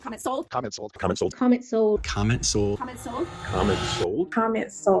CommentSold. CommentSold. CommentSold. CommentSold. CommentSold. CommentSold. CommentSold.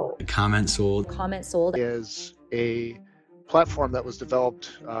 CommentSold. CommentSold. CommentSold Is a platform that was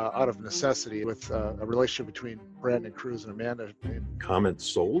developed out of necessity with a relationship between Brandon Cruz and Amanda.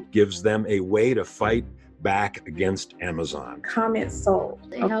 CommentSold gives them a way to fight back against Amazon.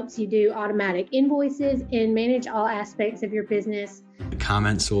 CommentSold. It helps you do automatic invoices and manage all aspects of your business.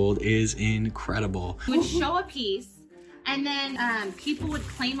 CommentSold is incredible. You would show a piece, and then people would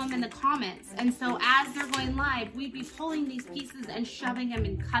claim them in the comments. And so as they're going live, we'd be pulling these pieces and shoving them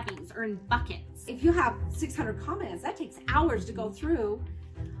in cubbies or in buckets. If you have 600 comments, that takes hours to go through.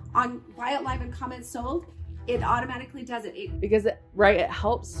 On Buy It Live and CommentSold, it automatically does it. Because it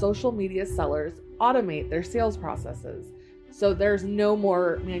helps social media sellers automate their sales processes. So there's no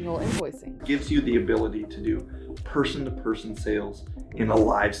more manual invoicing. Gives you the ability to do person-to-person sales in a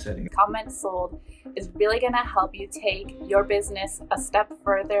live setting. CommentSold is really going to help you take your business a step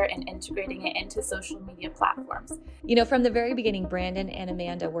further in integrating it into social media platforms. You know, from the very beginning, Brandon and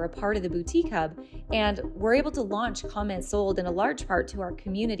Amanda were a part of the Boutique Hub, and we're able to launch CommentSold in a large part to our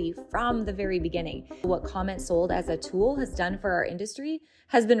community from the very beginning. What CommentSold as a tool has done for our industry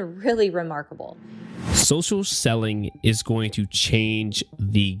has been really remarkable. Social selling is going to change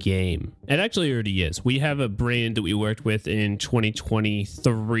the game. It actually already is. We have a brand that we worked with in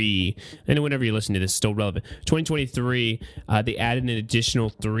 2023, and whenever you listen to this, it's still relevant. 2023, they added an additional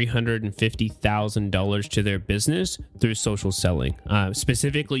 $350,000 to their business through social selling,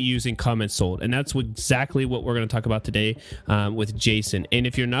 specifically using CommentSold. And that's exactly what we're going to talk about today with Jason. And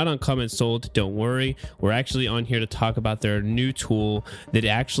if you're not on CommentSold, don't worry. We're actually on here to talk about their new tool that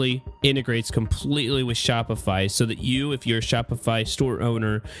actually integrates completely with Shopify, so that you, if you're a Shopify store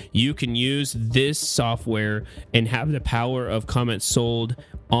owner, you can use this software and have the power of CommentSold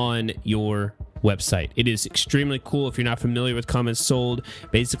on your website. It is extremely cool. If you're not familiar with CommentSold,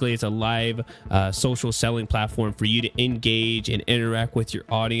 basically it's a live social selling platform for you to engage and interact with your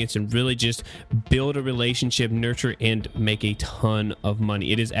audience and really just build a relationship, nurture, and make a ton of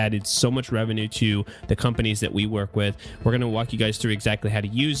money. It has added so much revenue to the companies that we work with. We're going to walk you guys through exactly how to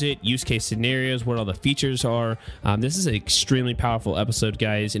use it, use case scenarios, what all the features are. This is an extremely powerful episode,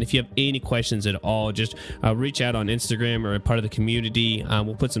 guys. And if you have any questions at all, just reach out on Instagram or a part of the community.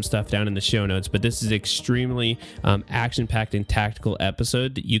 We'll put some stuff down in the show notes. But this is extremely action-packed and tactical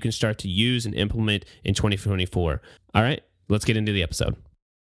episode that you can start to use and implement in 2024. All right, let's get into the episode.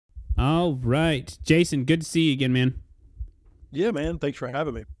 All right, Jason, good to see you again, man. Yeah, man. Thanks for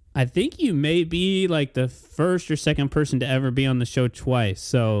having me. I think you may be like the first or second person to ever be on the show twice.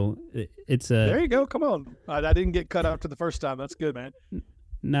 So it's a... There you go. Come on. I didn't get cut out to the first time. That's good, man.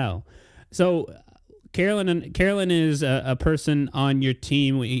 No. So... Carolyn is a person on your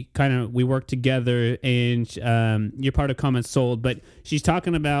team. We work together, and you're part of CommentSold. But she's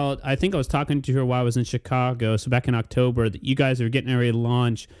talking about, I think I was talking to her while I was in Chicago, so back in October, that you guys are getting ready to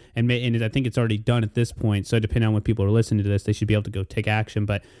launch, and I think it's already done at this point. So depending on when people are listening to this, they should be able to go take action.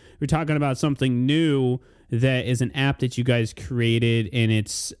 But we're talking about something new that is an app that you guys created, and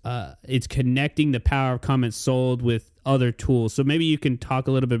it's connecting the power of CommentSold with other tools. So maybe you can talk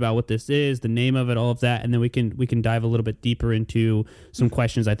a little bit about what this is, the name of it, all of that, and then we can dive a little bit deeper into some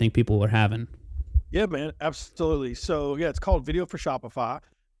questions I think people are having. Yeah, man, absolutely. So yeah, it's called Video for Shopify.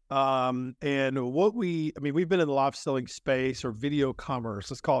 And we've been in the live selling space, or video commerce,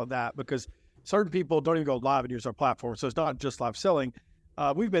 let's call it that, because certain people don't even go live and use our platform. So it's not just live selling.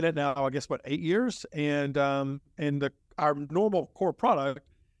 We've been in it now, I guess, 8 years, and our normal core product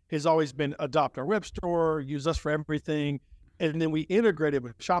has always been adopt our web store, use us for everything, and then we integrated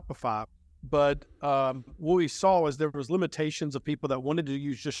with Shopify. But what we saw was there was limitations of people that wanted to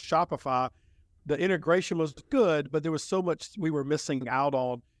use just Shopify. The integration was good, but there was so much we were missing out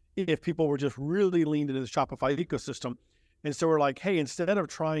on if people were just really leaned into the Shopify ecosystem. And so we're like, hey, instead of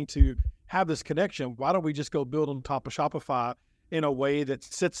trying to have this connection, why don't we just go build on top of Shopify in a way that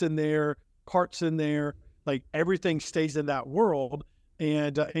sits in there, carts in there, like everything stays in that world,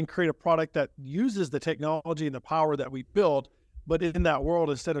 and create a product that uses the technology and the power that we built, but in that world,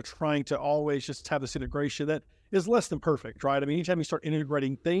 instead of trying to always just have this integration that is less than perfect, right? I mean, anytime you start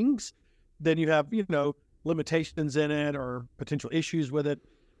integrating things, then you have, limitations in it or potential issues with it.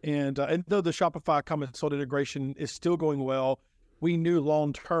 And though the Shopify CommentSold integration is still going well, we knew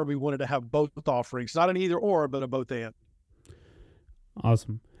long-term we wanted to have both offerings, not an either or, but a both and.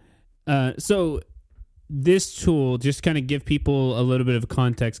 Awesome. So this tool, just kind of give people a little bit of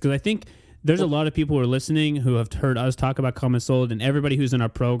context, because I think there's a lot of people who are listening who have heard us talk about CommentSold, and everybody who's in our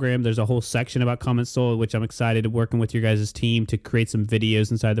program, there's a whole section about CommentSold, which I'm excited to working with your guys' team to create some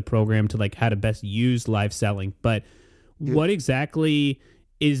videos inside the program to like how to best use live selling. But what exactly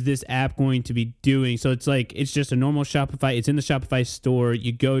is this app going to be doing? So it's like, it's just a normal Shopify. It's in the Shopify store.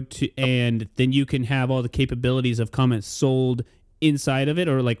 You go to, and then you can have all the capabilities of CommentSold inside of it,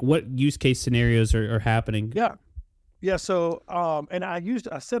 or like what use case scenarios are happening? Yeah. So, and I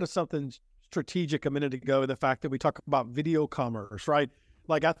said something strategic a minute ago, the fact that we talk about video commerce, right?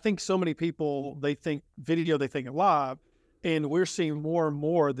 Like, I think so many people, they think video, they think live, and we're seeing more and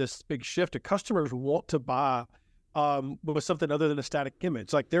more this big shift of customers want to buy with something other than a static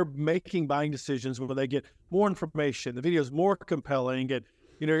image. Like, they're making buying decisions when they get more information, the video is more compelling, and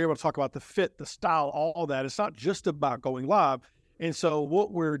you're able to talk about the fit, the style, all that. It's not just about going live. And so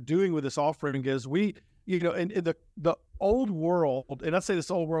what we're doing with this offering is we, in the old world, and I'd say this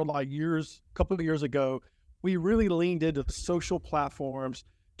old world like a couple of years ago, we really leaned into social platforms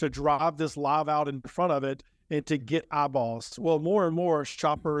to drive this live out in front of it and to get eyeballs. Well, more and more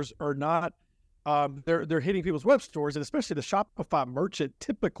shoppers are not, they're hitting people's web stores, and especially the Shopify merchant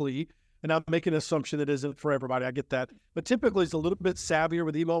typically, and I'm making an assumption that isn't for everybody, I get that, but typically it's a little bit savvier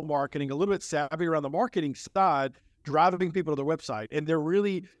with email marketing, a little bit savvier on the marketing side, driving people to their website. And they're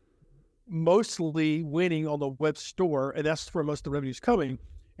really mostly winning on the web store, and that's where most of the revenue is coming.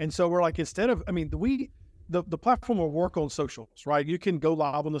 And so we're like, instead of, the platform will work on socials, right? You can go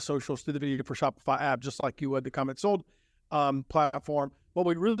live on the socials through the Video for Shopify app, just like you would the CommentSold platform. What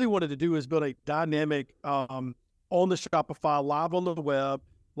we really wanted to do is build a dynamic on the Shopify, live on the web,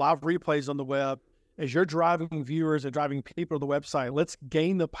 live replays on the web. As you're driving viewers and driving people to the website, let's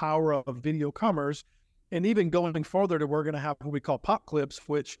gain the power of video commerce. And even going further, we're going to have what we call pop clips,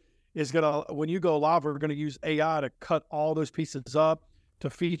 which is going to, when you go live, we're going to use AI to cut all those pieces up to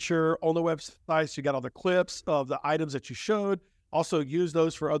feature on the website. So you got all the clips of the items that you showed, also use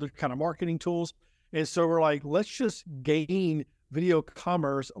those for other kind of marketing tools. And so we're like, let's just gain video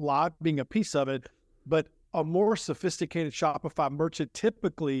commerce, live being a piece of it, but a more sophisticated Shopify merchant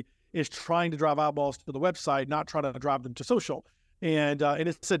typically is trying to drive eyeballs to the website, not trying to drive them to social. And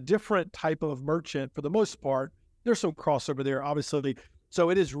it's a different type of merchant for the most part. There's some crossover there, obviously. So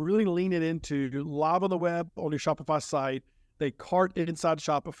it is really leaning into live on the web on your Shopify site. They cart inside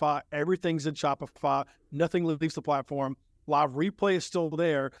Shopify. Everything's in Shopify. Nothing leaves the platform. Live replay is still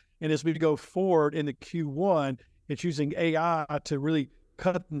there. And as we go forward into Q1, it's using AI to really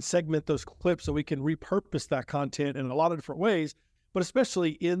cut and segment those clips so we can repurpose that content in a lot of different ways, but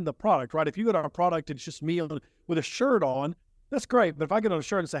especially in the product, right? If you go to our product and it's just me with a shirt on, that's great. But if I get on a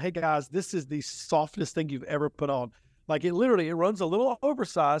shirt and say, hey guys, this is the softest thing you've ever put on. Like, it runs a little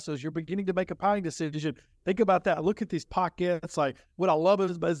oversized. So as you're beginning to make a buying decision, think about that. Look at these pockets. Like, what I love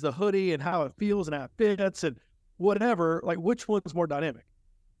is the hoodie and how it feels and how it fits and whatever. Like, which one's more dynamic?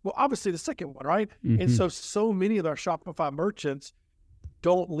 Well, obviously the second one, right? Mm-hmm. And so many of our Shopify merchants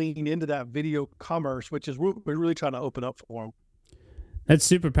don't lean into that video commerce, which is we're really trying to open up for them. That's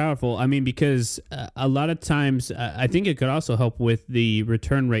super powerful. I mean, because a lot of times, I think it could also help with the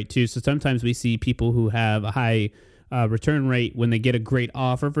return rate too. So sometimes we see people who have a high return rate when they get a great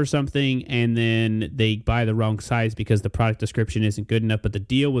offer for something, and then they buy the wrong size because the product description isn't good enough, but the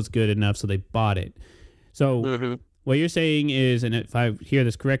deal was good enough, so they bought it. So what you're saying is, and if I hear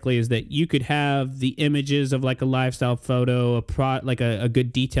this correctly, is that you could have the images of like a lifestyle photo, like a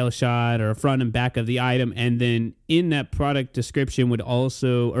good detail shot or a front and back of the item, and then in that product description would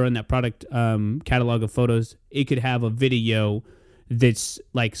also, or in that product catalog of photos, it could have a video that's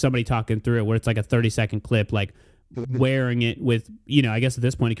like somebody talking through it, where it's like a 30-second clip, like wearing it with, I guess at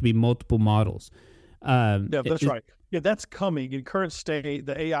this point it could be multiple models. Yeah, that's right. Yeah, that's coming. In current state,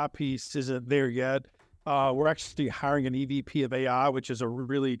 the AI piece isn't there yet. We're actually hiring an EVP of AI, which is a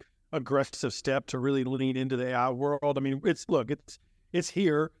really aggressive step to really lean into the AI world. I mean, it's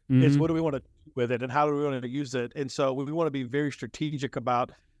here. Mm-hmm. It's what do we want to do with it and how do we want to use it? And so we want to be very strategic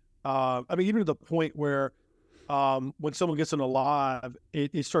about, even to the point where when someone gets on a live,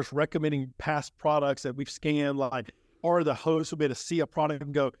 it starts recommending past products that we've scanned, or the host will be able to see a product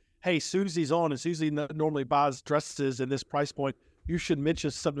and go, hey, Susie's on, and Susie normally buys dresses in this price point. You should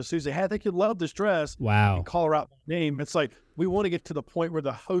mention something to Susie. Hey, I think you'd love this dress. Wow. And call her out by name. It's like, we want to get to the point where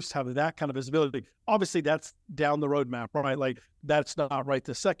the hosts have that kind of visibility. Obviously, that's down the roadmap, right? Like, that's not right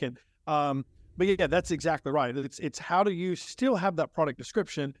this second. But yeah, that's exactly right. It's how do you still have that product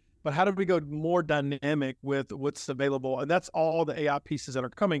description, but how do we go more dynamic with what's available? And that's all the AI pieces that are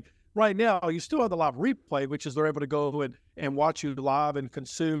coming. Right now, you still have the live replay, which is they're able to go and watch you live and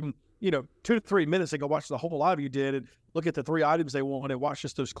consume 2 to 3 minutes. They go watch the whole live you did and look at the 3 items they want and watch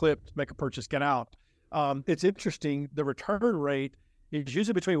just those clips, make a purchase, get out. It's interesting. The return rate is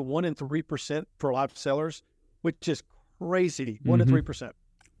usually between 1 and 3% for live sellers, which is crazy. 1 to 3%.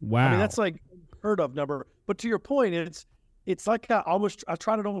 Wow. I mean, that's like unheard of number. But to your point, it's like I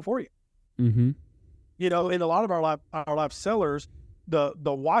tried it on for you. Mm-hmm. You know, in a lot of our live sellers, the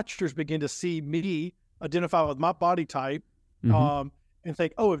watchers begin to see me identify with my body type, and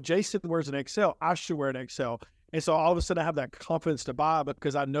think, oh, if Jason wears an XL, I should wear an XL. And so all of a sudden I have that confidence to buy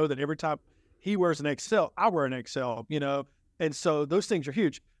because I know that every time he wears an XL, I wear an XL, you know? And so those things are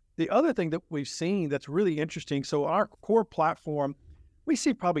huge. The other thing that we've seen that's really interesting, so our core platform, we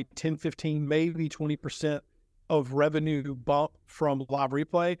see probably 10, 15, maybe 20% of revenue bump from live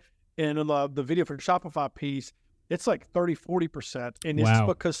replay. And in the video for Shopify piece, it's like 30, 40%. And it's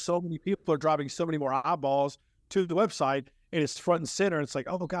because so many people are driving so many more eyeballs to the website, and it's front and center. And it's like,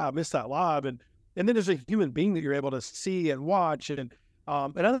 oh God, I missed that live. And then there's a human being that you're able to see and watch. And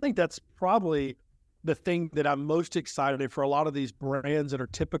I think that's probably the thing that I'm most excited for a lot of these brands that are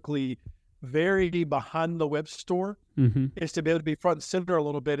typically very behind the web store, is to be able to be front and center a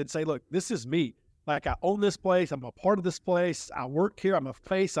little bit and say, look, this is me. Like, I own this place. I'm a part of this place. I work here. I'm a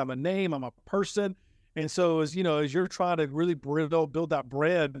face. I'm a name. I'm a person. And so as you're trying to really build that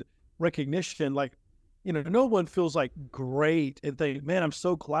brand recognition, like, no one feels like great and think, man, I'm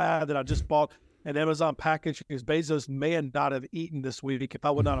so glad that I just bought an Amazon package because Bezos may not have eaten this week if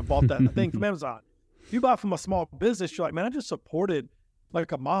I would not have bought that thing from Amazon. If you buy from a small business, you're like, man, I just supported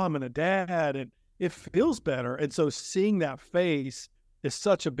like a mom and a dad, and it feels better. And so seeing that face is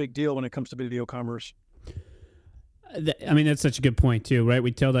such a big deal when it comes to video commerce. I mean, that's such a good point too, right?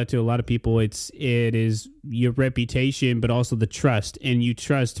 We tell that to a lot of people. It is your reputation, but also the trust, and you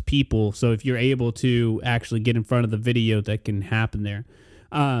trust people. So if you're able to actually get in front of the video, that can happen there.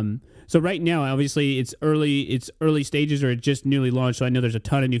 So right now, obviously, it's early stages, or it just newly launched. So I know there's a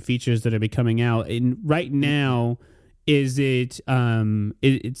ton of new features that are be coming out. And right now, is it since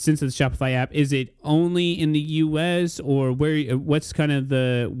it's the Shopify app, is it only in the US, or what's kind of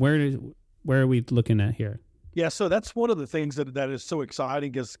where are we looking at here? Yeah, so that's one of the things that is so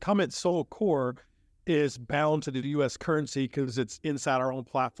exciting is CommentSold Core is bound to the U.S. currency because it's inside our own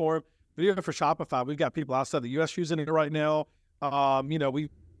platform. Video for Shopify, we've got people outside the U.S. using it right now.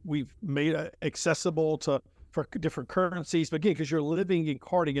 We've made it accessible for different currencies, but again, because you're living and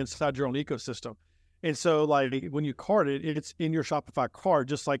carding inside your own ecosystem. And so, like, when you card it, it's in your Shopify card,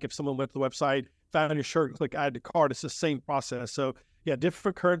 just like if someone went to the website, found your shirt, click add to cart, it's the same process. So, yeah,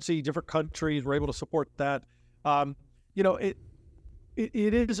 different currency, different countries, we're able to support that. It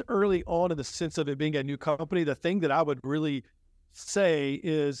is early on in the sense of it being a new company. The thing that I would really say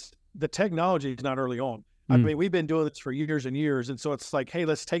is the technology is not early on. I mean, we've been doing this for years and years. And so it's like, hey,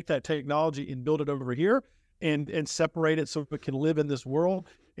 let's take that technology and build it over here and separate it so it can live in this world.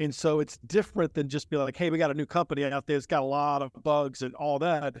 And so it's different than just be like, hey, we got a new company out there. It's got a lot of bugs and all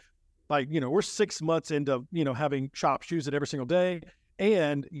that. Like, we're 6 months into, having shops use it every single day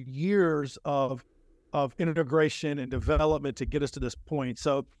and years of integration and development to get us to this point.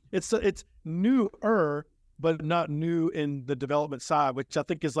 So it's newer, but not new in the development side, which I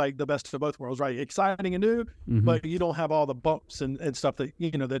think is like the best of both worlds, right? Exciting and new, but you don't have all the bumps and stuff that,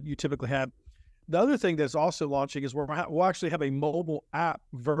 that you typically have. The other thing that's also launching is we'll actually have a mobile app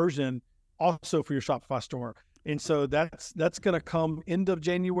version also for your Shopify store. And so that's going to come end of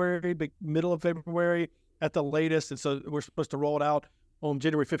January, middle of February at the latest. And so we're supposed to roll it out on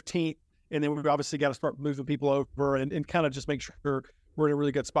January 15th. And then we've obviously got to start moving people over and kind of just make sure we're in a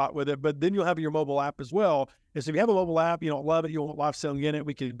really good spot with it. But then you'll have your mobile app as well. And so if you have a mobile app, you don't love it, you want live selling in it,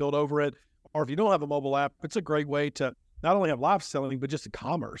 we can build over it. Or if you don't have a mobile app, it's a great way to not only have live selling, but just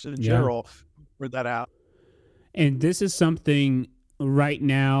commerce in general with that app. And this is something right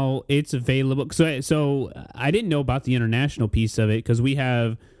now, it's available. So I didn't know about the international piece of it because we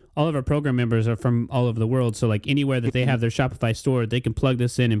have all of our program members are from all over the world. So like anywhere that they have their Shopify store, they can plug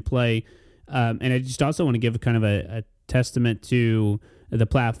this in and play. And I just also want to give kind of a testament to the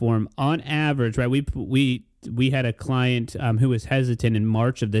platform. On average, right, we had a client who was hesitant in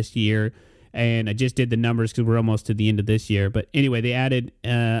March of this year, and I just did the numbers because we're almost to the end of this year. But anyway, they added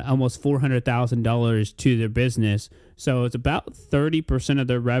almost $400,000 to their business. So it's about 30% of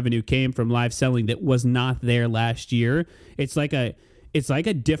their revenue came from live selling that was not there last year. It's like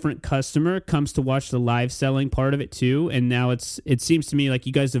a different customer comes to watch the live selling part of it too. And now it seems to me like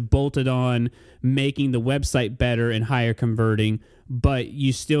you guys have bolted on making the website better and higher converting, but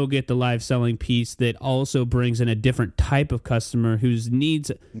you still get the live selling piece that also brings in a different type of customer who's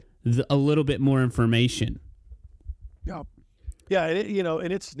needs a little bit more information. Yeah. Yeah.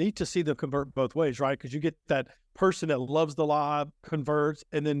 And it's neat to see them convert both ways, right? Because you get that person that loves the live, converts,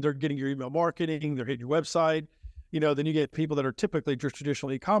 and then they're getting your email marketing, they're hitting your website. Then you get people that are typically just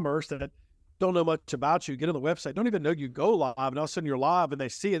traditional e-commerce that don't know much about you, get on the website, don't even know you go live, and all of a sudden you're live and they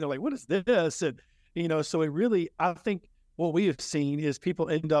see it, and they're like, what is this? And, so it really, I think what we have seen is people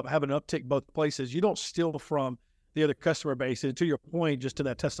end up having an uptick both places. You don't steal from the other customer base. And to your point, just to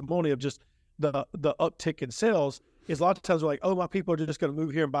that testimony of just the uptick in sales, is a lot of times we're like, oh, my people are just going to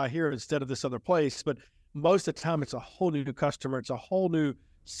move here and buy here instead of this other place. But most of the time, it's a whole new customer. It's a whole new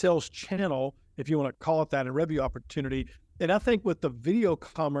sales channel, if you want to call it that, and revenue opportunity. And I think with the video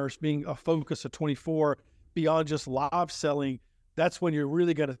commerce being a focus of 24 beyond just live selling, that's when you're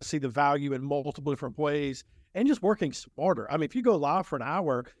really going to see the value in multiple different ways and just working smarter. I mean, if you go live for an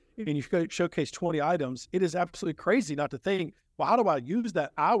hour and you showcase 20 items, it is absolutely crazy not to think, well, how do I use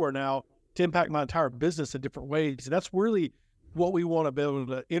that hour now to impact my entire business in different ways? And that's really what we want to be able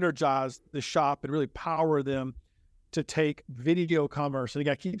to energize the shop and really power them to take video commerce. And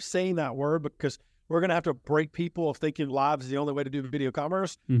I keep saying that word because we're going to have to break people of thinking live is the only way to do video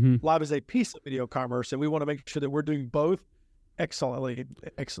commerce. Live is a piece of video commerce, and we want to make sure that we're doing both excellently.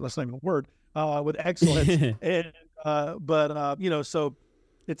 Excellent, that's not even a word, with excellence. And you know, so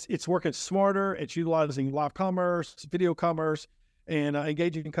it's working smarter. It's utilizing live commerce, video commerce, and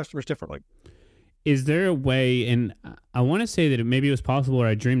engaging customers differently. Is there a way, and I want to say that maybe it was possible or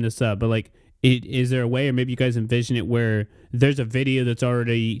I dreamed this up, but like, is there a way, or maybe you guys envision it, where there's a video that's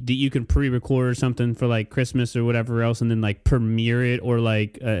already, that you can pre-record or something for like Christmas or whatever else, and then like premiere it or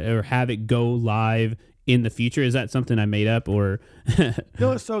like, or have it go live in the future? Is that something I made up, or?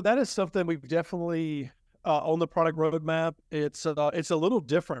 No, so that is something we've definitely on the product roadmap. It's a little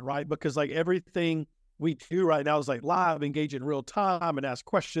different, right? Because like everything we do right now is like live, engage in real time and ask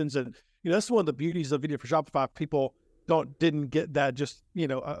questions. And, you know, that's one of the beauties of Video for Shopify. People didn't get that, just, you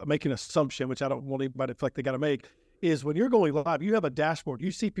know, make an assumption, which I don't want anybody to feel like they got to make, is when you're going live, you have a dashboard, you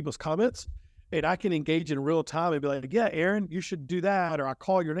see people's comments, and I can engage in real time and be like, yeah, Aaron, you should do that, or I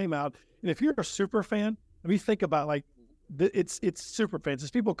call your name out. And if you're a super fan, I mean, think about like, it's super fans.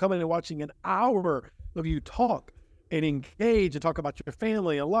 It's people coming and watching an hour of you talk and engage and talk about your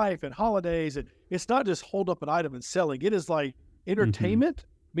family and life and holidays. And it's not just hold up an item and selling. It is like entertainment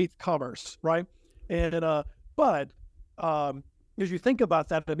meets commerce, right? And but as you think about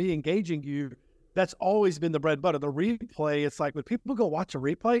that, and me engaging you, that's always been the bread and butter. The replay, it's like when people go watch a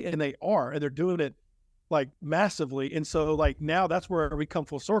replay, and they're doing it like massively. And so like now that's where we come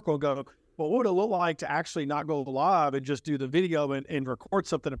full circle and go, well, what would it look like to actually not go live and just do the video and record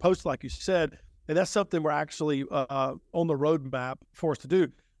something and post it, like you said? And that's something we're actually on the roadmap for us to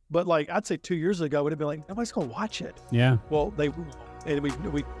do. But like I'd say 2 years ago, it would have been like, nobody's going to watch it. Yeah. Well, and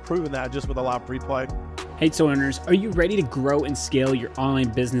we've proven that just with a live replay. Hey, soul owners, are you ready to grow and scale your online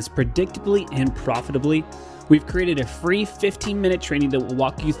business predictably and profitably? We've created a free 15-minute training that will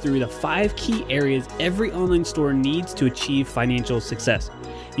walk you through the 5 key areas every online store needs to achieve financial success.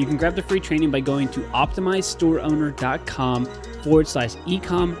 You can grab the free training by going to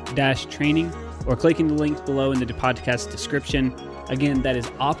optimizestoreowner.com/ecom-training or clicking the link below in the podcast description. Again, that is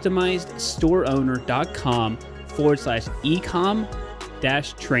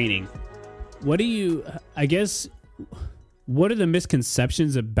optimizestoreowner.com/ecom-training. What are the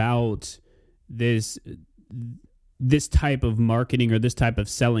misconceptions about this type of marketing or this type of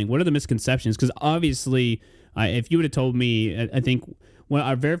selling? What are the misconceptions? Because obviously, if you would have told me, I think when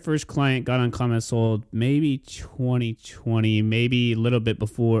our very first client got on CommentSold, maybe 2020, maybe a little bit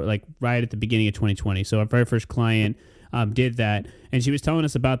before, like right at the beginning of 2020. So our very first client did that, and she was telling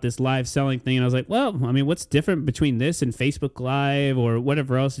us about this live selling thing, and I was like, well, I mean, what's different between this and Facebook Live or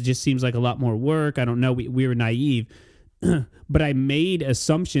whatever else? It just seems like a lot more work. I don't know. We were naive. But I made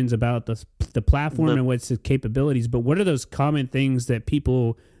assumptions about the platform and what's its capabilities. But what are those common things that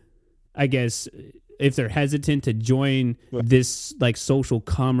people, I guess, if they're hesitant to join this like social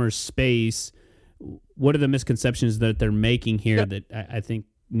commerce space, what are the misconceptions that they're making here that I think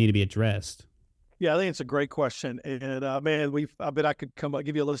need to be addressed? Yeah, I think it's a great question. And man, I bet I could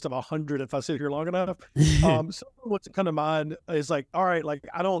give you a list of 100 if I sit here long enough. So what's come to mind is like, all right, like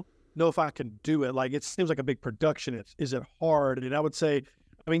I don't know if I can do it. Like it seems like a big production. Is it hard? And I would say,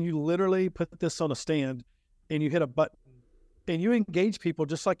 I mean, you literally put this on a stand and you hit a button and you engage people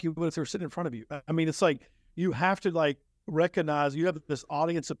just like you would if they were sitting in front of you. I mean, it's like you have to like recognize you have this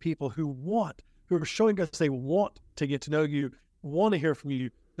audience of people who are showing us they want to get to know you, want to hear from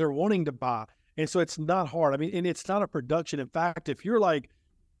you. They're wanting to buy. And so it's not hard. I mean, and it's not a production. In fact, if you're like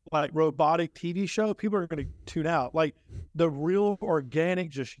robotic TV show, people are going to tune out. Like the real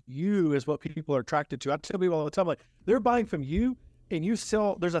organic, just you is what people are attracted to. I tell people all the time, like they're buying from you and you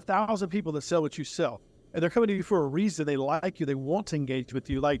sell, there's 1,000 people that sell what you sell. And they're coming to you for a reason. They like you. They want to engage with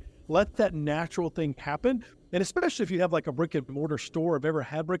you. Like let that natural thing happen. And especially if you have like a brick and mortar store, have ever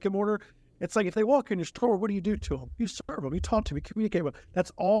had brick and mortar, it's like if they walk in your store, what do you do to them? You serve them, you talk to them, you communicate with them.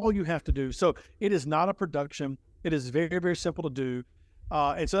 That's all you have to do. So it is not a production. It is very, very simple to do.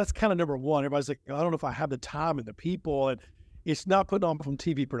 And so that's kind of number one. Everybody's like, I don't know if I have the time and the people, and it's not putting on from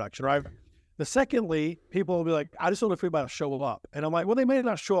TV production, right? The secondly, people will be like, I just don't know if anybody will show up. And I'm like, well, they may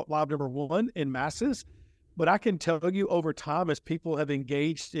not show up live, number one, in masses, but I can tell you over time, as people have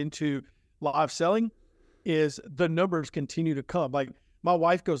engaged into live selling, is the numbers continue to come. Like, my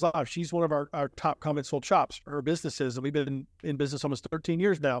wife goes live. She's one of our top CommentSold shops, her businesses, and we've been in business almost 13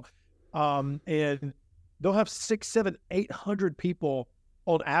 years now. And they'll have 600, 700, 800 people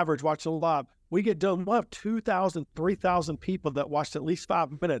on average watching live. We get done, we'll have 2,000, 3,000 people that watched at least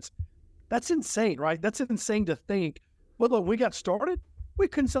 5 minutes. That's insane, right? That's insane to think. Well, look, when we got started, we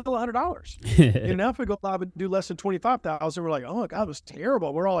couldn't sell $100. And now if we go live and do less than 25,000, we're like, oh, God, it was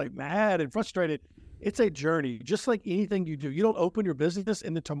terrible. We're all like mad and frustrated. It's a journey, just like anything you do. You don't open your business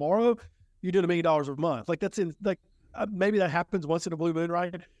and then tomorrow you did $1 million a month. Like, that's maybe that happens once in a blue moon,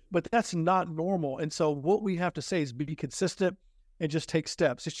 right? But that's not normal. And so what we have to say is be consistent and just take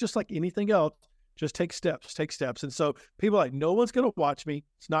steps. It's just like anything else. Just take steps. And so people are like, no one's going to watch me.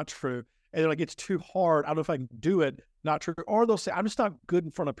 It's not true. And they're like, it's too hard. I don't know if I can do it. Not true. Or they'll say, I'm just not good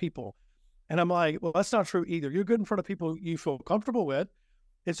in front of people. And I'm like, well, that's not true either. You're good in front of people you feel comfortable with.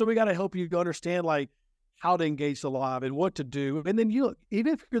 And so we got to help you understand like how to engage the live and what to do. And then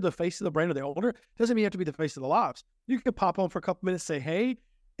even if you're the face of the brand or the owner, doesn't mean you have to be the face of the lives. You can pop on for a couple minutes, say, hey,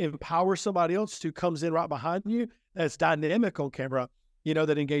 empower somebody else who comes in right behind you. That's dynamic on camera,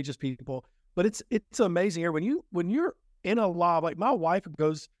 that engages people. But it's amazing here. When you're in a live, like my wife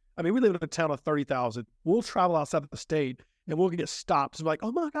goes, we live in a town of 30,000. We'll travel outside of the state and we'll get stopped. It's like,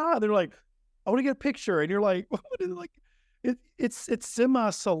 oh my God. They're like, I want to get a picture. And you're like, what is it like? It's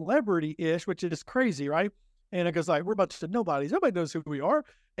semi-celebrity-ish, which is crazy, right? And it goes like, we're a bunch of nobodies. Nobody knows who we are.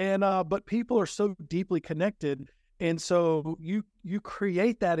 And but people are so deeply connected. And so you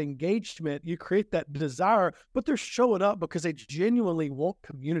create that engagement, you create that desire, but they're showing up because they genuinely want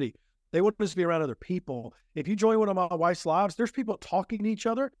community. They want us to be around other people. If you join one of my wife's lives, there's people talking to each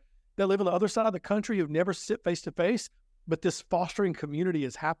other that live on the other side of the country who've never sit face to face, but this fostering community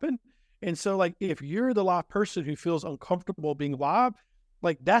has happened. And so like, if you're the live person who feels uncomfortable being live,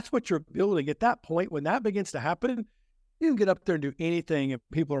 like that's what you're building. At that point, when that begins to happen, you can get up there and do anything if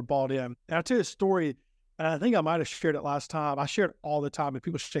people are bought in. And I'll tell you a story, and I think I might have shared it last time. I share it all the time, and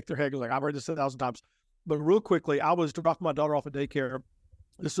people shake their head like, I've heard this 1,000 times. But real quickly, I was dropping my daughter off at daycare.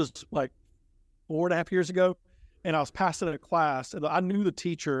 This was like 4.5 years ago, and I was passing a class, and I knew the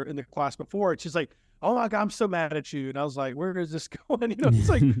teacher in the class before, and she's like, oh my God, I'm so mad at you. And I was like, where is this going? It's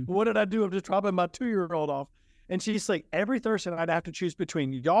like, what did I do? I'm just dropping my 2-year-old off. And she's like, every Thursday night I have to choose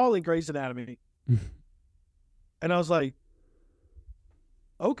between y'all and Grey's Anatomy. And I was like,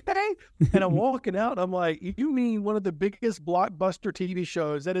 okay. And I'm walking out, and I'm like, you mean one of the biggest blockbuster TV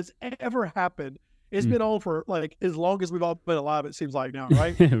shows that has ever happened? It's been on for like as long as we've all been alive, it seems like now,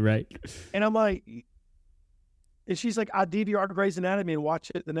 right? Right. And I'm like, and she's like, I DVR Grey's Anatomy and watch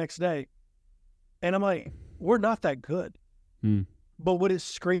it the next day. And I'm like, we're not that good. But what it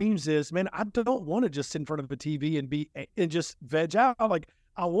screams is, man, I don't want to just sit in front of a TV and just veg out. Like,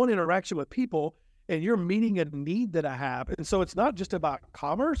 I want interaction with people, and you're meeting a need that I have. And so it's not just about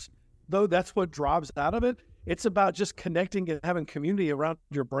commerce, though that's what drives out of it. It's about just connecting and having community around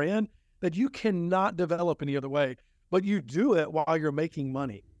your brand that you cannot develop any other way, but you do it while you're making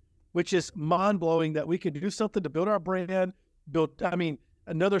money, which is mind-blowing that we can do something to build our brand,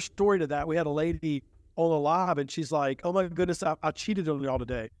 another story to that. We had a lady on the live, and she's like, oh my goodness, I cheated on y'all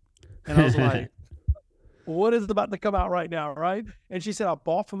today. And I was like, what is about to come out right now, right? And she said, I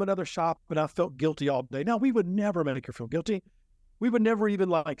bought from another shop, and I felt guilty all day. Now, we would never make her feel guilty. We would never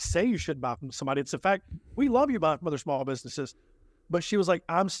even say you should buy from somebody. It's a fact. We love you buying from other small businesses. But she was like,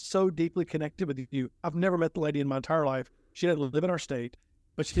 I'm so deeply connected with you. I've never met the lady in my entire life. She didn't live in our state.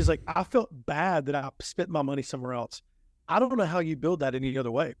 But she's like, I felt bad that I spent my money somewhere else. I don't know how you build that any other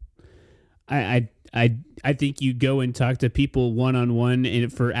way. I think you go and talk to people one-on-one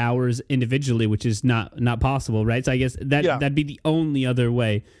and for hours individually, which is not possible, right? So I guess that'd be the only other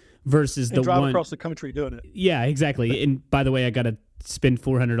way versus and the drive one across the country doing it. Yeah, exactly. And by the way, I got to spend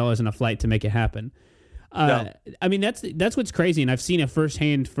 $400 on a flight to make it happen. That's what's crazy, and I've seen it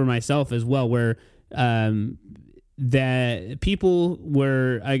firsthand for myself as well, where that people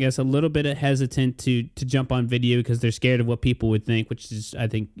were, I guess, a little bit hesitant to jump on video because they're scared of what people would think, which is, I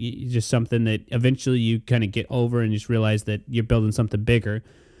think, just something that eventually you kind of get over and just realize that you're building something bigger.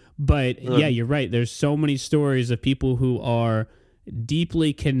 But yeah, you're right. There's so many stories of people who are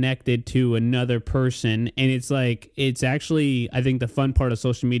deeply connected to another person, and it's actually, I think, the fun part of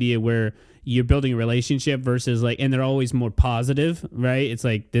social media where you're building a relationship versus and they're always more positive, right? It's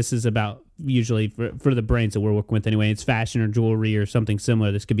like, this is about usually for the brands that we're working with anyway. It's fashion or jewelry or something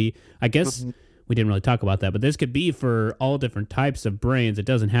similar. This could be, I guess, we didn't really talk about that, but this could be for all different types of brands. It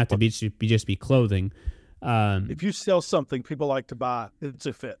doesn't have to just be clothing. If you sell something people like to buy, it's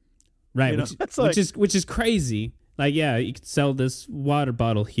a fit. Right, You know, which is crazy. Like, yeah, you could sell this water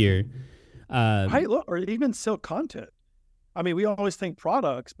bottle here. Hey, look, or even sell content. I mean, we always think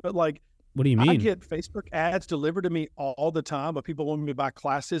products, but like, what do you mean? I get Facebook ads delivered to me all the time of people wanting me to buy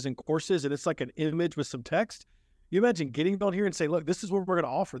classes and courses, and it's like an image with some text. You imagine getting on here and say, look, this is what we're going to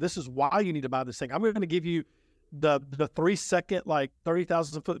offer. This is why you need to buy this thing. I'm going to give you the 3-second, like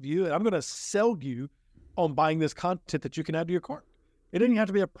 30,000 foot view, and I'm going to sell you on buying this content that you can add to your cart. It doesn't have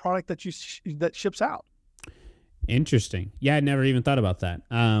to be a product that that ships out. Interesting. Yeah, I never even thought about that.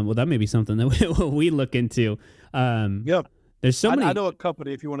 Well, that may be something that we look into. Yep. There's so many. I know a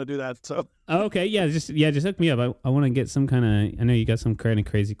company if you want to do that. So. Okay. Yeah. Just hook me up. I want to get some kind of. I know you got some kind of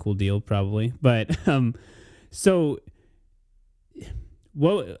crazy cool deal probably, but so.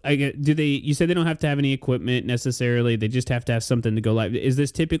 Well, do they? You said they don't have to have any equipment necessarily. They just have to have something to go live. Is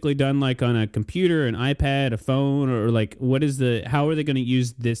this typically done like on a computer, an iPad, a phone, or like what is the? How are they going to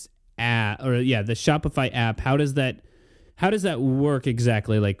use this app? Or the Shopify app. How does that work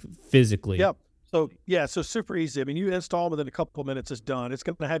exactly? Like physically? Yep. So super easy. I mean, you install within a couple of minutes, it's done. It's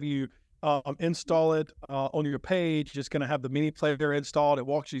going to have you install it on your page. It's going to have the mini player installed. It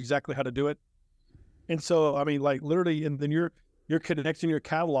walks you exactly how to do it. And so, I mean, like literally, and then you're connecting your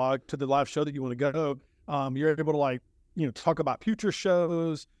catalog to the live show that you want to go. You're able to talk about future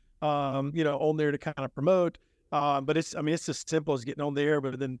shows, on there to kind of promote. But it's as simple as getting on there.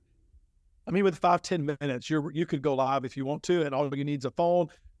 But then, with 5-10 minutes, you could go live if you want to, and all you need is a phone,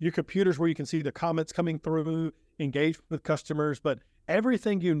 your computer's where you can see the comments coming through, engage with customers. But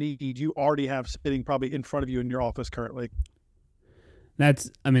everything you need, you already have sitting probably in front of you in your office currently. That's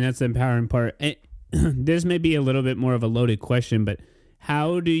the empowering part. This may be a little bit more of a loaded question, but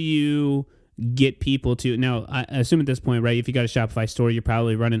how do you get people to now? I assume at this point, right? If you got a Shopify store, you're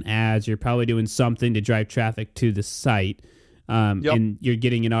probably running ads. You're probably doing something to drive traffic to the site, and you're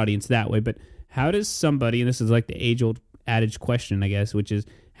getting an audience that way. But how does somebody? And this is like the age-old adage question, I guess, which is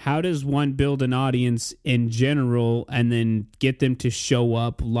how does one build an audience in general and then get them to show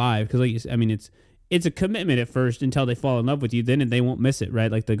up live? Because it's a commitment at first until they fall in love with you. Then they won't miss it,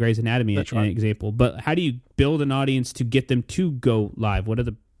 right? Like the Grey's Anatomy example. But how do you build an audience to get them to go live? What are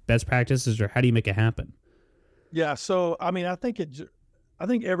the best practices, or how do you make it happen? Yeah. So, I think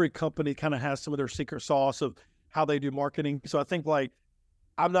every company kind of has some of their secret sauce of how they do marketing. So I think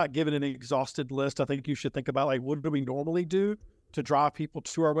I'm not giving an exhausted list. I think you should think about what do we normally do to drive people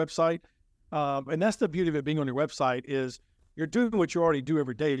to our website. And that's the beauty of it being on your website is you're doing what you already do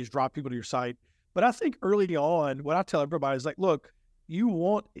every day, is drive people to your site. But I think early on, what I tell everybody is look, you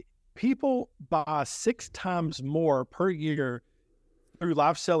want people buy 6 times more per year through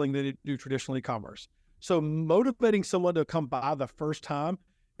live selling than they do traditional e-commerce. So motivating someone to come buy the first time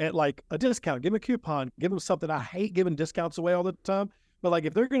at a discount, give them a coupon, give them something. I hate giving discounts away all the time. But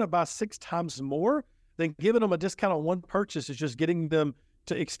if they're going to buy 6 times more, then giving them a discount on one purchase is just getting them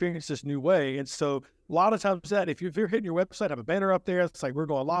to experience this new way. And so a lot of times if you're hitting your website, have a banner up there. It's we're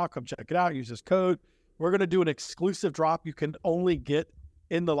going live, come check it out, use this code. We're going to do an exclusive drop you can only get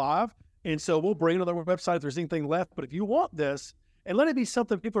in the live. And so we'll bring it on their website if there's anything left. But if you want this, and let it be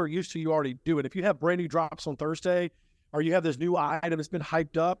something people are used to, you already do it. If you have brand new drops on Thursday, or you have this new item that's been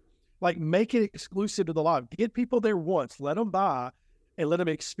hyped up, make it exclusive to the live. Get people there once, let them buy, and let them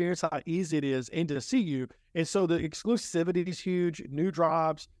experience how easy it is and to see you. And so the exclusivity is huge. New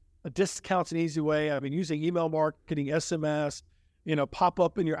drops, discounts an easy way. Using email marketing, SMS, pop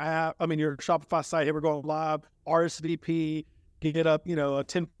up in your app. Your Shopify site. Hey, we're going live. RSVP, get up, a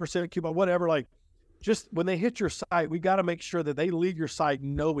 10% coupon, whatever. Just when they hit your site, we got to make sure that they leave your site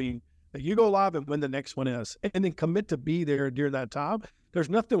knowing that you go live and when the next one is, and then commit to be there during that time. There's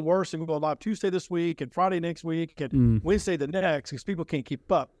nothing worse than going live Tuesday this week and Friday next week and Wednesday the next, because people can't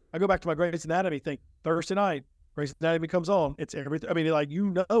keep up. I go back to my Grey's Anatomy thing. Thursday night, Grey's Anatomy comes on. It's everything. It.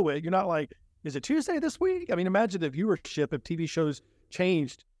 You're not is it Tuesday this week? Imagine the viewership if TV shows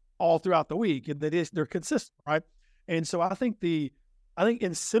changed all throughout the week, and they're consistent, right? And so I think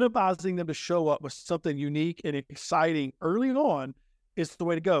incentivizing them to show up with something unique and exciting early on is the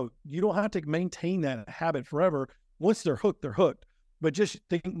way to go. You don't have to maintain that habit forever. Once they're hooked, they're hooked. But just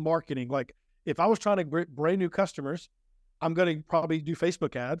think marketing. If I was trying to get brand new customers, I'm going to probably do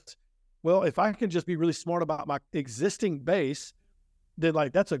Facebook ads. Well, if I can just be really smart about my existing base, then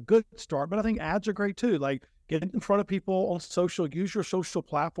that's a good start. But I think ads are great too. Get in front of people on social, use your social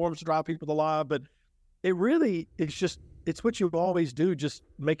platforms to drive people to live. But it really, it's what you always do, just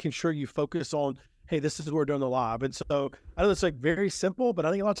making sure you focus on, hey, this is what we're doing the live. And so I know it's like very simple, but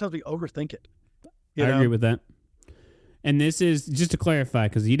I think a lot of times we overthink it. I agree with that. And this is just to clarify,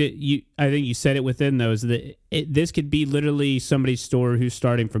 because I think you said it within those that this could be literally somebody's store who's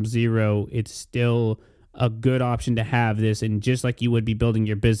starting from zero. It's still a good option to have this, and just like you would be building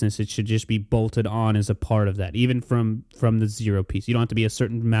your business, it should just be bolted on as a part of that, even from the zero piece. You don't have to be a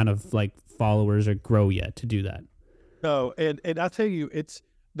certain amount of like followers or grow yet to do that. No, and I tell you, it's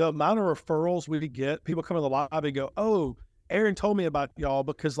the amount of referrals we get. People come in the live and go, "Oh, Aaron told me about y'all,"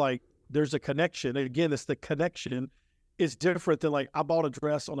 because like there's a connection. And again, it's the connection is different than like I bought a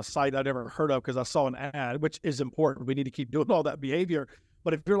dress on a site I never heard of because I saw an ad, which is important. We need to keep doing all that behavior.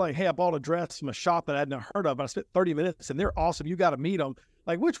 But if you're like, hey, I bought a dress from a shop that I hadn't heard of, but I spent 30 minutes and they're awesome, you got to meet them.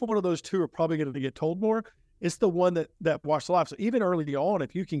 Like, which one of those two are probably going to get told more? It's the one that watched live. So even early on,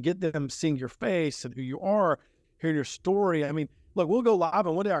 if you can get them seeing your face and who you are, hearing your story. I mean, look, we'll go live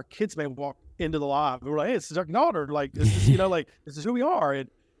and one day our kids may walk into the live and we're like, hey, this is our daughter. Like, this is, like, this is who we are. And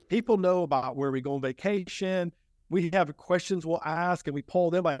people know about where we go on vacation. We have questions we'll ask and we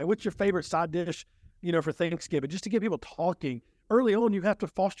poll them like, what's your favorite side dish, for Thanksgiving, just to get people talking. Early on, you have to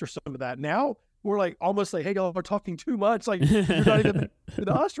foster some of that. Now we're like almost like, hey, y'all are talking too much. Like you're not even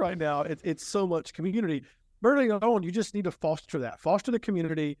to us right now. It's so much community. Early on, you just need to foster that. Foster the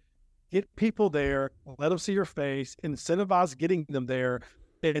community, get people there, let them see your face, incentivize getting them there,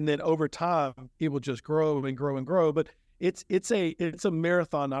 and then over time it will just grow and grow and grow. But it's a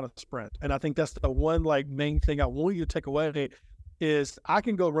marathon, not a sprint. And I think that's the one like main thing I want you to take away is I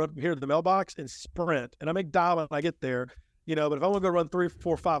can go run from here to the mailbox and sprint, and I make diamond when I get there. But if I want to go run 3,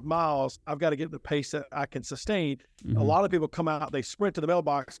 4, 5 miles, I've got to get the pace that I can sustain. Mm-hmm. A lot of people come out, they sprint to the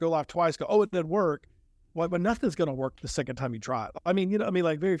mailbox, go live twice, go, oh, it didn't work. Well, but nothing's going to work the second time you try it. I mean,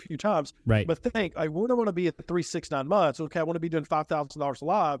 like very few times. Right. But think, I want to be at 3, 6, 9 months. Okay, I want to be doing $5,000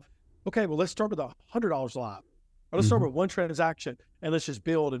 live. Okay, well, let's start with $100 live. Or let's start with one transaction, and let's just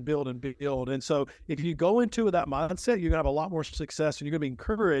build and build and build. And so if you go into that mindset, you're going to have a lot more success, and you're going to be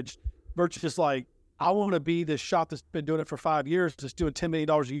encouraged versus like, I want to be this shop that's been doing it for 5 years, just doing $10 million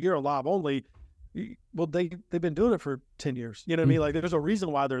a year live only. Well, they've been doing it for 10 years. You know what I mean? Like there's a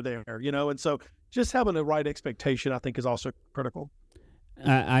reason why they're there, and so just having the right expectation, I think, is also critical.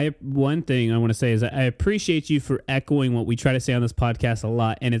 One thing I want to say is I appreciate you for echoing what we try to say on this podcast a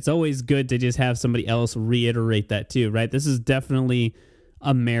lot. And it's always good to just have somebody else reiterate that too, right? This is definitely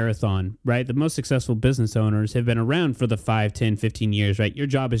a marathon, right? The most successful business owners have been around for the 5, 10, 15 years, right? Your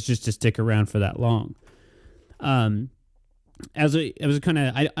job is just to stick around for that long.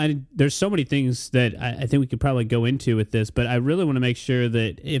 There's so many things that I think we could probably go into with this, but I really want to make sure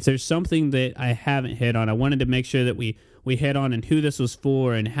that if there's something that I haven't hit on, I wanted to make sure that we hit on and who this was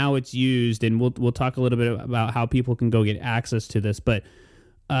for and how it's used, and we'll talk a little bit about how people can go get access to this. But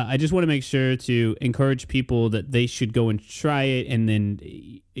I just want to make sure to encourage people that they should go and try it, and then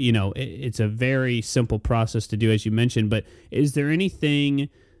it's a very simple process to do, as you mentioned. But is there anything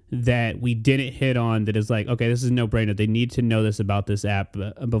that we didn't hit on that is like, okay, this is a no-brainer? They need to know this about this app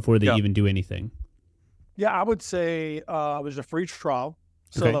before they even do anything. Yeah, I would say there's a free trial.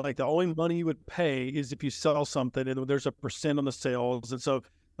 So like the only money you would pay is if you sell something, and there's a % on the sales. And so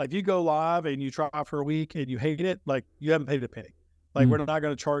like you go live and you try for a week and you hate it, like you haven't paid a penny. Like we're not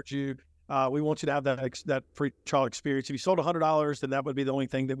going to charge you. We want you to have that free trial experience. If you sold $100, then that would be the only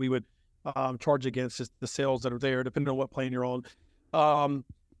thing that we would charge against, is the sales that are there, depending on what plan you're on.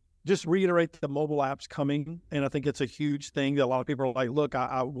 Just reiterate the mobile app's coming. And I think it's a huge thing that a lot of people are like, look,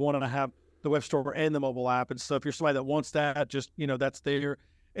 I want to have the web store and the mobile app. And so if you're somebody that wants that, just, that's there.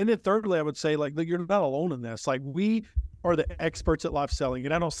 And then thirdly, I would say like, look, you're not alone in this. Like we are the experts at live selling.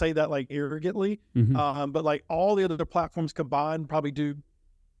 And I don't say that like arrogantly, but like all the other platforms combined probably do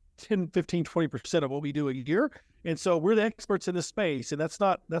 10, 15, 20% of what we do a year. And so we're the experts in this space. And that's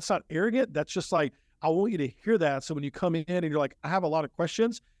not arrogant. That's just like, I want you to hear that. So when you come in and you're like, I have a lot of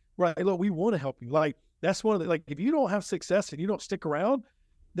questions, right? Look, we want to help you. Like that's one of the, like, if you don't have success and you don't stick around,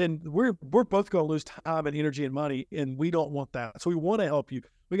 then we're both going to lose time and energy and money, and we don't want that. So we want to help you.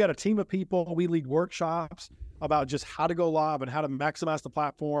 We got a team of people. We lead workshops about just how to go live and how to maximize the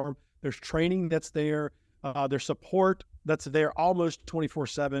platform. There's training that's there. There's support that's there almost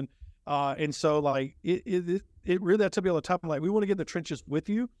 24/7. And so like it really, that to be all the time, like we want to get in the trenches with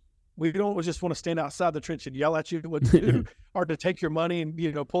you. We don't just want to stand outside the trench and yell at you what to do or to take your money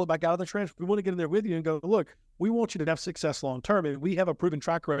and, pull it back out of the trench. We want to get in there with you and go, look, we want you to have success long-term. And we have a proven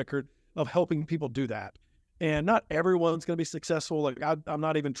track record of helping people do that. And not everyone's going to be successful. Like I'm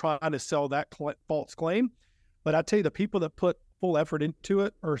not even trying to sell that false claim, but I tell you, the people that put full effort into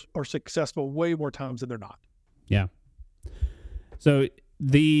it are successful way more times than they're not. Yeah. So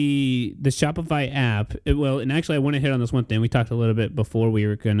the Shopify app, and actually I want to hit on this one thing. We talked a little bit before we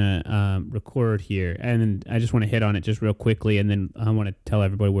were going to record here, and I just want to hit on it just real quickly, and then I want to tell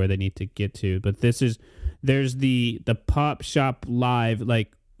everybody where they need to get to. But there's the Pop Shop Live.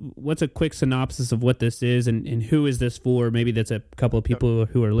 Like, what's a quick synopsis of what this is, and who is this for? Maybe that's a couple of people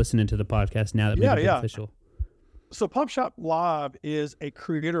who are listening to the podcast now that may be beneficial. So Pop Shop Live is a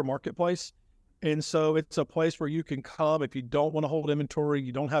creator marketplace. And so it's a place where you can come if you don't want to hold inventory,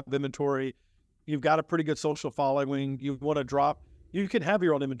 you don't have inventory, you've got a pretty good social following, you want to drop, you can have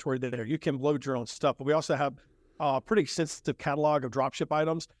your own inventory there. You can load your own stuff. But we also have a pretty extensive catalog of dropship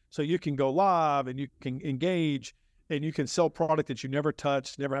items. So you can go live and you can engage and you can sell product that you never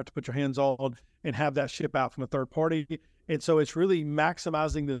touched, never have to put your hands on, and have that ship out from a third party. And so it's really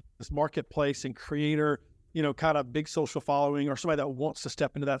maximizing this marketplace and creator, kind of big social following or somebody that wants to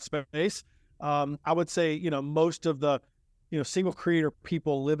step into that space. I would say, most of the, single creator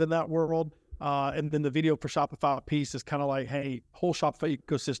people live in that world. And then the video for Shopify piece is kind of like, hey, whole Shopify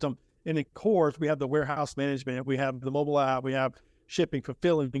ecosystem. And of course, we have the warehouse management, we have the mobile app, we have shipping,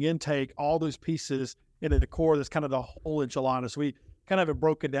 fulfilling, intake, all those pieces. And at the core, that's kind of the whole enchilada. So we kind of have it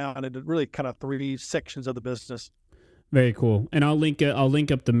broken down into really kind of 3 sections of the business. Very cool. And I'll link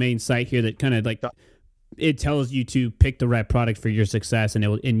up the main site here that kind of like... It tells you to pick the right product for your success,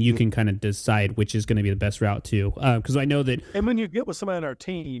 and you can kind of decide which is going to be the best route too. Because I know that. And when you get with somebody on our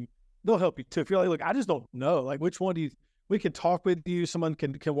team, they'll help you too. If you're like, look, I just don't know, like which one we can talk with you. Someone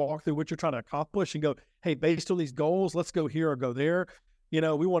can walk through what you're trying to accomplish and go, hey, based on these goals, let's go here or go there. We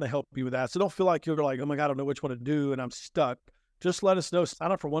want to help you with that. So don't feel like you're like, oh my God, I don't know which one to do and I'm stuck. Just let us know.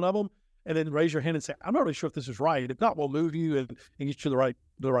 Sign up for one of them, and then raise your hand and say, I'm not really sure if this is right. If not, we'll move you and get you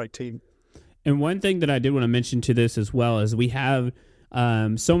the right team. And one thing that I did want to mention to this as well is we have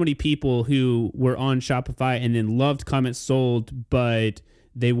so many people who were on Shopify and then loved CommentSold, but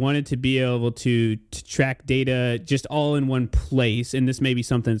they wanted to be able to track data just all in one place. And this may be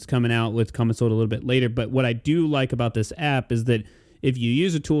something that's coming out with CommentSold a little bit later. But what I do like about this app is that if you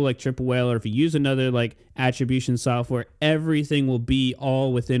use a tool like Triple Whale or if you use another like attribution software, everything will be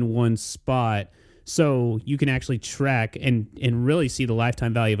all within one spot. So you can actually track and really see the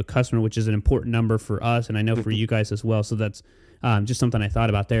lifetime value of a customer, which is an important number for us, and I know for you guys as well. So that's just something I thought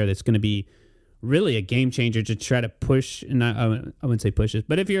about there that's going to be really a game changer to try to push. And I wouldn't say push it,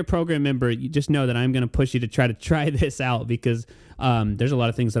 but if you're a program member, you just know that I'm going to push you to try this out because there's a lot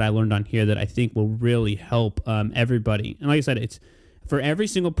of things that I learned on here that I think will really help everybody. And like I said, it's for every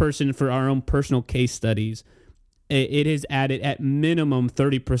single person for our own personal case studies. It has added at minimum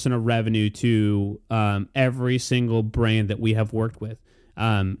 30% of revenue to every single brand that we have worked with.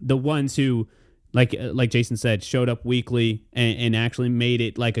 The ones who, like Jason said, showed up weekly and actually made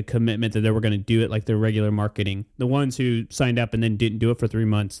it like a commitment that they were going to do it like their regular marketing. The ones who signed up and then didn't do it for 3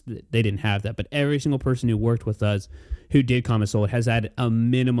 months, they didn't have that. But every single person who worked with us who did CommentSold has had a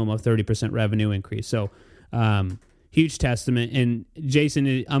minimum of 30% revenue increase. So huge testament. And Jason,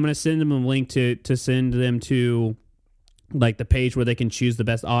 I'm going to send them a link to send them to like the page where they can choose the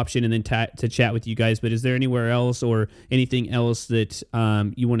best option and then to chat with you guys. But is there anywhere else or anything else that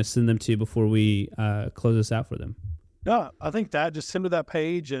you want to send them to before we close this out for them? No, I think that just send to that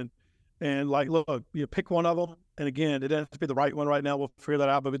page and like, look, pick one of them. And again, it doesn't have to be the right one right now. We'll figure that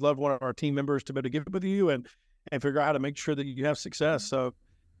out, but we'd love one of our team members to be able to give it with you and figure out how to make sure that you have success. So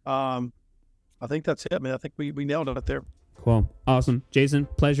I think that's it, man. I think we nailed it there. Cool. Awesome. Jason,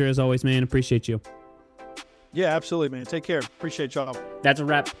 pleasure as always, man. Appreciate you. Yeah, absolutely, man. Take care. Appreciate y'all. That's a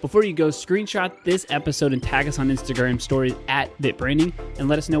wrap. Before you go, screenshot this episode and tag us on Instagram stories @BitBranding and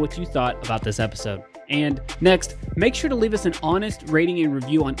let us know what you thought about this episode. And next, make sure to leave us an honest rating and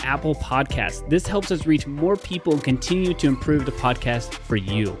review on Apple Podcasts. This helps us reach more people and continue to improve the podcast for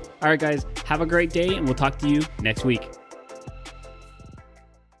you. All right, guys, have a great day, and we'll talk to you next week.